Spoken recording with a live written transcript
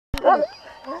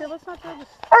Okay, let's not try this.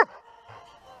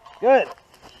 Good.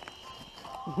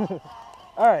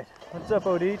 Alright, what's up,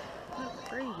 Odeed? That's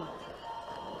crazy.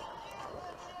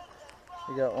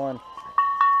 You got one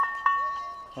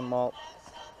malt.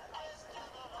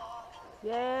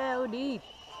 Yeah, odeed.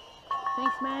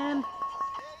 Thanks, man.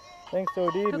 Thanks,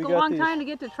 Odeed. Took a long time to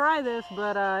get to try this,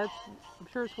 but I'm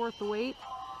sure it's worth the wait.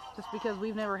 Just because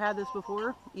we've never had this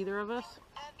before, either of us.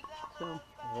 So.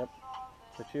 Yep.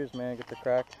 So cheers, man. Get the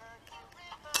crack.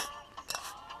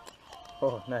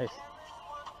 Oh, nice.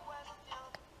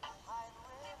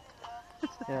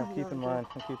 Yeah, I'm keeping mine.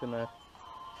 I'm keeping that.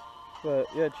 But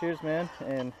yeah, cheers, man,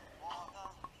 and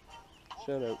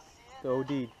shout out to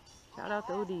Odeed. Shout out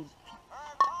to Odeed.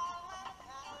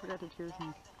 Forgot to cheers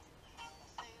him.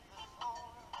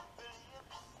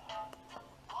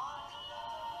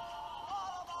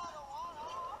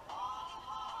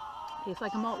 Tastes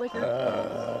like a malt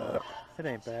liquor. It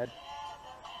ain't bad.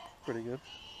 Pretty good.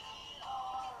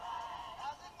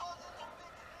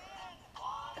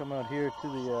 Come out here to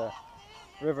the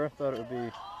river. Thought it would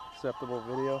be acceptable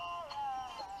video.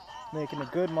 Making a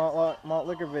good malt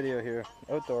liquor video here,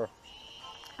 outdoor.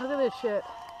 Look at this shit.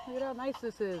 Look at how nice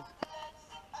this is.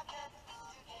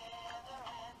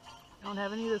 Don't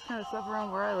have any of this kind of stuff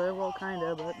around where I live. Well, kind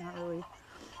of, but not really.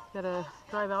 Gotta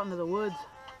drive out into the woods.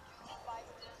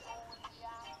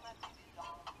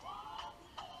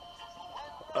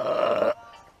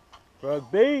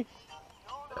 Rugby.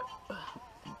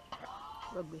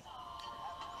 Rugby.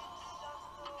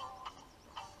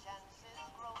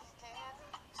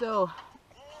 So,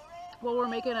 while we're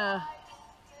making our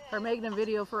magnum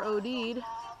video for Odeed,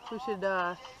 we should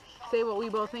say what we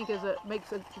both think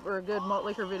makes it for a good malt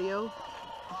liquor video.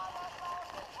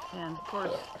 And of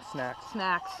course, Snacks.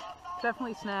 Snacks.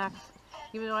 Definitely snacks.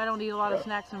 Even though I don't eat a lot of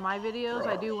snacks in my videos,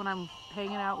 I do when I'm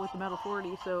hanging out with the Metal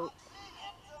 40. So,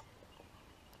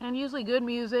 and usually good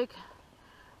music.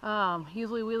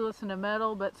 Usually we listen to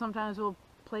metal, but sometimes we'll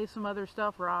play some other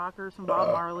stuff, rock or some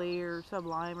Bob Marley or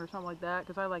Sublime or something like that,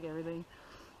 because I like everything.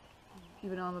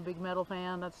 Even though I'm a big metal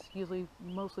fan, that's usually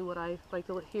mostly what I like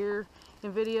to hear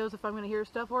in videos if I'm going to hear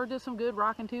stuff, or just some good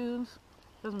rockin' tunes.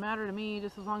 Doesn't matter to me,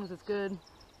 just as long as it's good.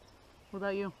 What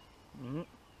about you? Mm-hmm.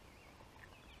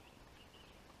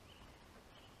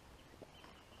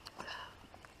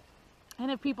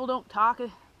 And if people don't talk,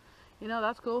 you know,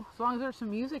 that's cool. As long as there's some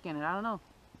music in it. I don't know.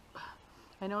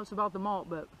 I know it's about the malt,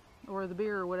 but or the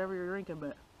beer or whatever you're drinking,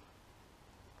 but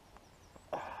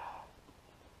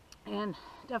and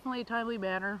definitely a timely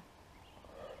manner.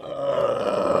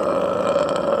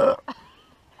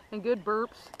 And good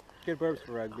burps. Good burps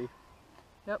for rugby.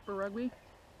 Yep, for rugby.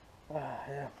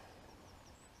 Yeah.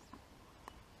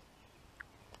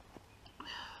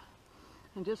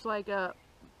 And just like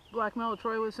Black Metal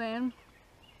Troy was saying,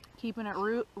 keeping it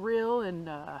real and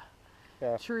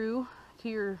true to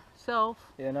yourself.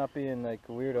 Yeah, not being like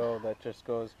a weirdo that just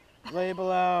goes,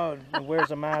 label out, and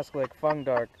wears a mask like Fung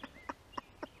Dark.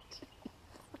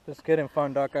 Just kidding,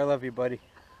 Fung Dark. I love you, buddy.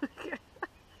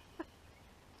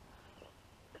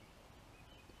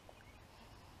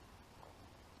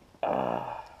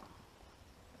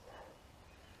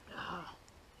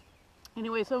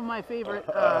 Anyway, some of my favorite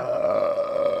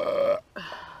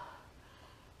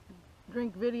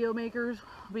drink video makers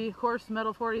would be, of course,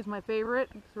 Metal 40 is my favorite.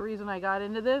 It's the reason I got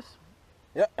into this.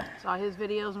 Yep. Saw his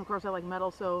videos, and of course I like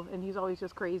metal, so, and he's always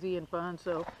just crazy and fun,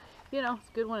 so, you know, it's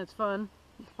good when it's fun.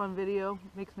 It's a fun video.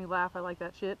 Makes me laugh. I like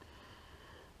that shit.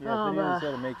 Yeah, videos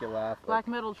gotta make you laugh. Black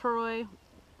Metal Troy.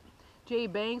 Jay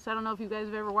Banks, I don't know if you guys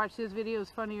have ever watched his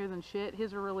videos. Funnier than shit.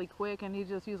 His are really quick, and he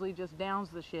just usually just downs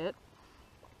the shit.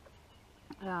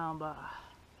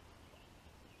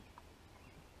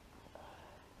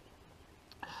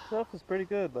 Stuff is pretty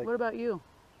good. Like, what about you?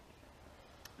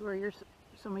 Who are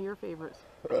some of your favorites?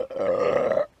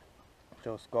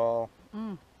 Joe Skull.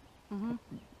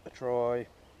 Troy.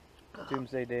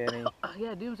 Doomsday Danny.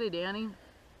 Yeah, Doomsday Danny.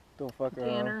 Don't fuck around.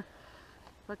 Tanner.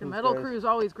 Fucking Metal Crew is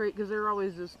always great because they're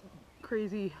always just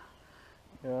crazy.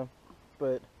 Yeah,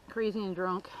 but crazy and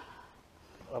drunk.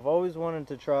 I've always wanted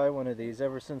to try one of these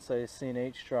ever since I seen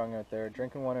H-Strong out there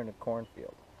drinking one in a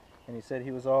cornfield. And he said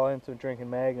he was all into drinking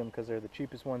Magnum because they're the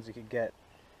cheapest ones you could get.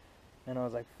 And I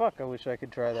was like, fuck, I wish I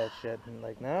could try that shit. And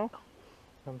like, now,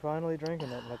 I'm finally drinking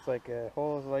it. And it's like a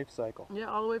whole life cycle. Yeah,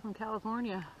 all the way from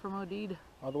California, from Odeed.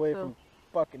 All the way from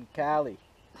fucking Cali.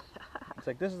 It's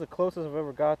like, this is the closest I've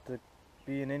ever got to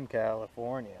being in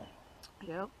California.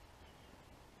 Yep.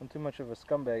 I'm too much of a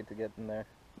scumbag to get in there.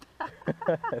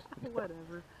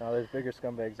 Whatever. No, there's bigger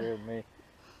scumbags here than me.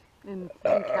 In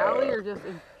Cali or just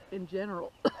in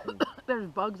general? There's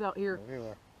bugs out here.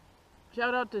 Everywhere.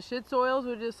 Shout out to Shit Soils.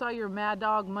 We just saw your Mad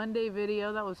Dog Monday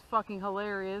video. That was fucking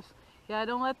hilarious. Yeah,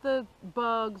 don't let the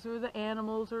bugs or the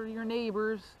animals or your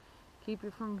neighbors keep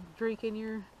you from drinking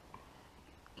your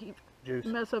Juice.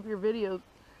 mess up your videos.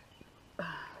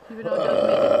 Even though it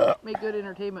does make good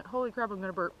entertainment. Holy crap, I'm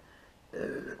gonna burp.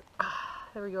 There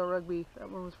we go, Rugby. That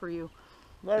one was for you.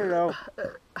 There you go.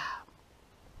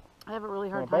 I have a really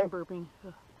hard time burping.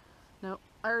 No,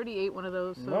 I already ate one of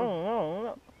those. So.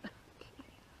 No.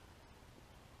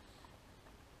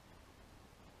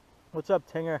 What's up,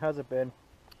 Tinger? How's it been?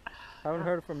 Haven't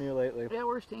heard from you lately. Yeah,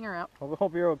 where's Tinger out? I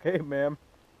hope you're okay, ma'am.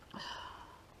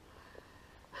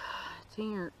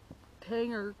 Tinger.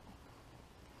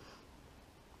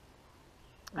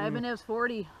 Ibanez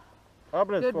 40.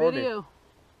 Good 40. Video.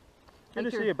 Good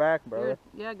to see you back, brother.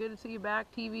 Yeah, good to see you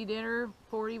back. TV dinner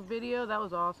 40 video. That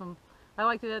was awesome. I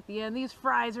liked it at the end. These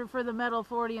fries are for the Metal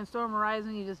 40 and Storm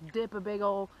Horizon. You just dip a big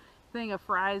old thing of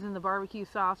fries in the barbecue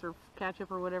sauce or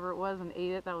ketchup or whatever it was and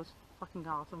ate it. That was fucking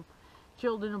awesome.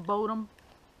 Chilled in a Bodum.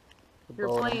 You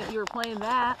were playing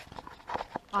that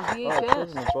on VHS. Oh, in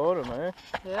the Bodum, eh?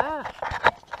 Yeah.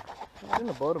 In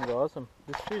the Bodum's awesome.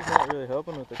 This tree's not really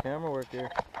helping with the camera work here.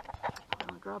 I'm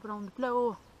gonna drop it on the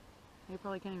floor. You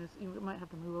probably can't even. You might have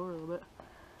to move over a little bit.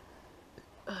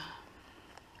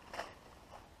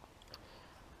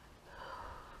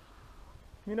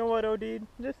 You know what, Odeed?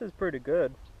 This is pretty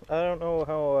good. I don't know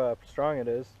how strong it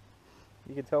is.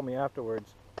 You can tell me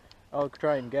afterwards. I'll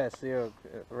try and guess. See a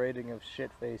rating of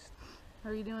shit-faced.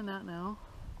 How are you doing that now?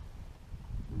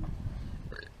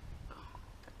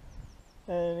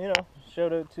 And you know,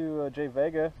 shout out to Jay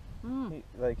Vega.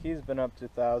 He's been up to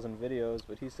 1,000 videos,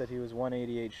 but he said he was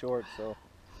 188 short, so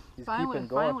he's keeping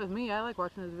going. Fine with me. I like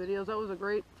watching his videos. That was a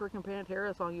great freaking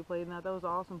Pantera song you played in that. That was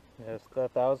awesome. Yes,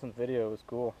 that 1,000th video was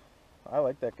cool. I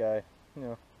like that guy. You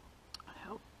know.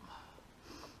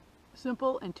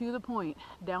 Simple and to the point.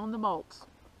 Down the malts.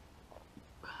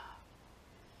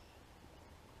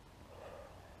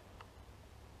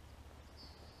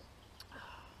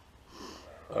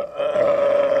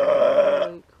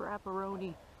 Holy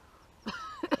crap-a-roni.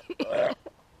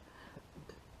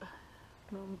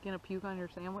 I'm gonna puke on your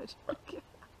sandwich.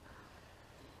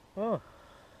 Oh.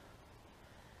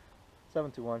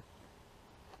 721.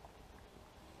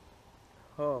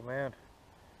 Oh man.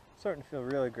 Starting to feel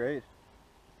really great.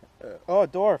 Oh,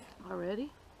 Dorf.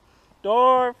 Already?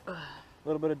 Dorf! A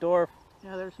little bit of Dorf.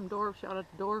 Yeah, there's some Dorf. Shout out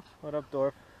to Dorf. What up,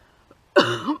 Dorf?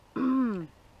 You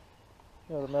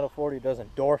know, the Metal 40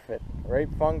 doesn't Dorf it, right,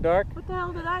 Fung Dark? What the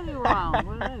hell did I do wrong?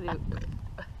 What did I do?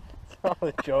 It's all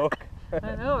a joke.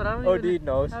 I know, but I don't Odeed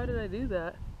knows. How did I do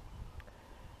that?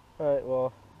 Alright,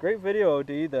 well, great video,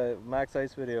 Odeed, the Max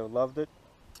Ice video. Loved it.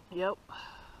 Yep.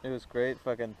 It was great,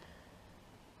 fucking,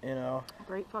 you know.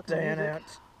 Great fucking music.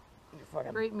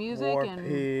 Fucking great music war and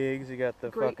pigs. You got the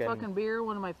great fucking beer.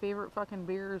 One of my favorite fucking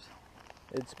beers.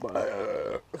 It's my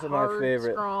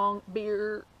favorite. Strong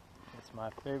beer. It's my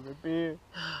favorite beer.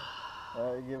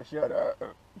 Give a shout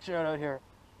out here.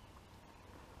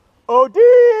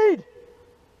 Odeed!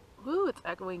 Woo, it's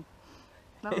echoing.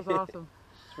 That was awesome.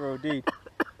 It's for Odeed.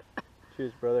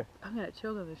 Cheers, brother. I'm gonna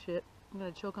choke on this shit. I'm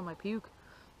gonna choke on my puke.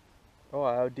 Oh,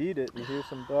 I Odeed it. You hear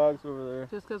some dogs over there.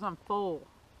 Just because I'm full.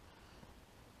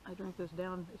 I drank this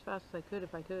down as fast as I could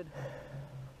if I could.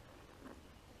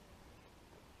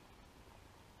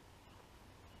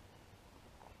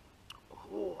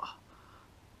 Oh.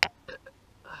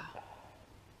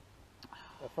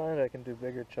 I find I can do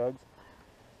bigger chugs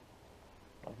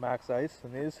of Max Ice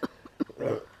than these.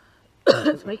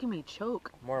 It's making me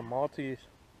choke. More malty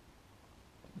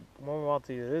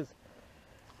it is.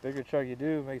 Bigger chug you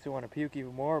do makes you want to puke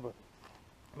even more, but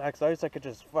Max Ice I could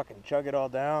just fucking chug it all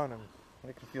down and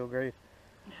make it feel great.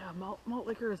 Yeah, malt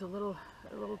liquor is a little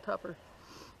tougher.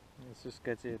 It just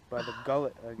gets you by the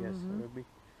gullet, I guess. It would be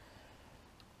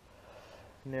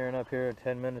nearing up here in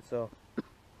 10 minutes, so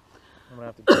I'm gonna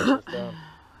have to get this down.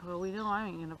 Well, we know I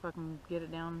ain't gonna fucking get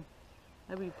it down.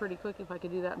 That'd be pretty quick if I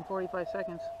could do that in 45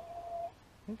 seconds.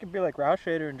 You could be like Roush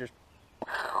and just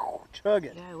chug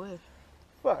it. Yeah, I wish.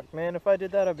 Fuck, man, if I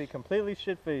did that, I'd be completely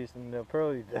shit-faced and I'd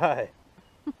probably die.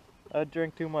 I'd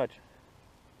drink too much.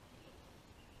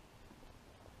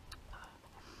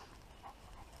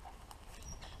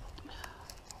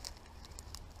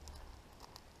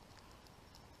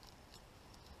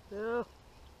 Oh,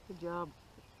 good job.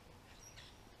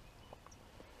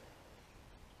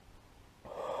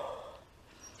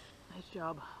 Nice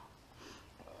job.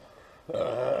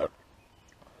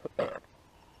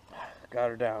 Got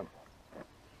her down.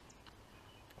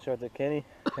 Shout out to Kenny.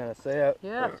 Can I say it?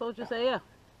 Yeah, Soldier say yeah.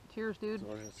 Cheers, dude.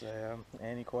 Soldier say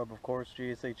Annie Corb, of course,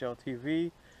 GSHL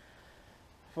TV.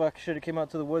 Fuck, should have came out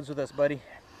to the woods with us, buddy.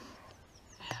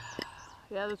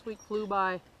 Yeah, this week flew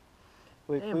by.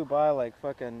 We flew by like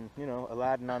fucking, you know,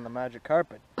 Aladdin on the magic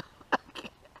carpet.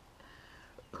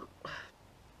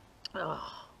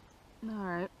 Oh.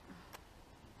 Alright.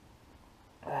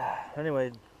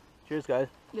 Anyway, cheers, guys.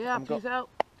 Yeah, peace out.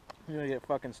 I'm gonna get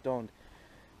fucking stoned.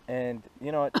 And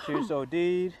you know what? Cheers,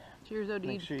 odeed. Cheers, odeed.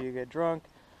 Make sure you get drunk.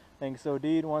 Thanks,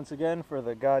 odeed, once again for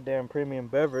the goddamn premium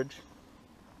beverage.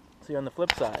 See you on the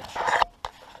flip side.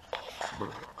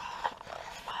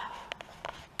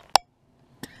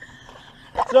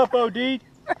 What's up, odeed?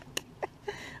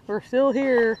 We're still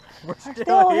here. We're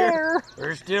still here.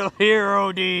 We're still here,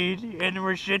 odeed, and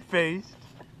we're shit-faced.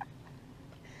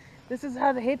 This is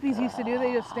how the hippies used to do.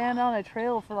 They just stand on a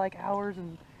trail for like hours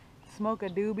and smoke a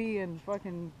doobie and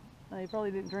fucking. They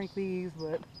probably didn't drink these,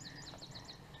 but